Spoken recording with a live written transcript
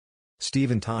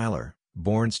Steven Tyler,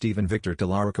 born Stephen Victor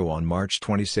Tallarico on March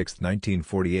 26,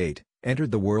 1948, entered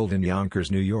the world in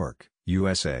Yonkers, New York,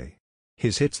 USA.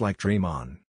 His hits like Dream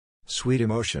On, Sweet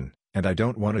Emotion, and I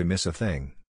Don't Want to Miss a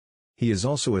Thing. He is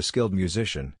also a skilled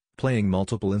musician, playing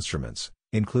multiple instruments,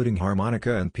 including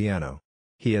harmonica and piano.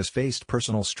 He has faced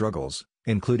personal struggles,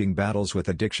 including battles with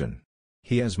addiction.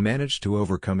 He has managed to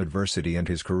overcome adversity in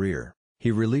his career. He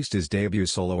released his debut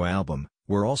solo album,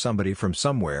 We're All Somebody from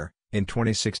Somewhere, in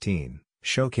 2016,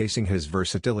 showcasing his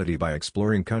versatility by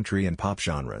exploring country and pop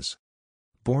genres.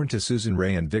 Born to Susan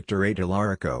Ray and Victor A.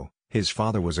 Tallarico, his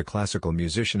father was a classical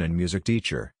musician and music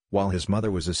teacher, while his mother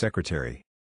was a secretary.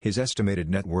 His estimated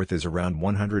net worth is around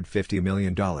 $150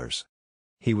 million.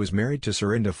 He was married to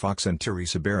Serinda Fox and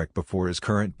Teresa Barrick before his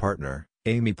current partner,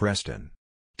 Amy Preston.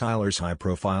 Tyler's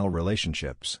high-profile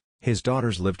relationships. His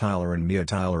daughters Liv Tyler and Mia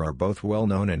Tyler are both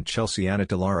well-known, and Chelsea Anna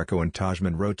Tallarico and Taj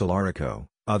Monroe Tallarico.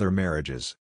 Other marriages.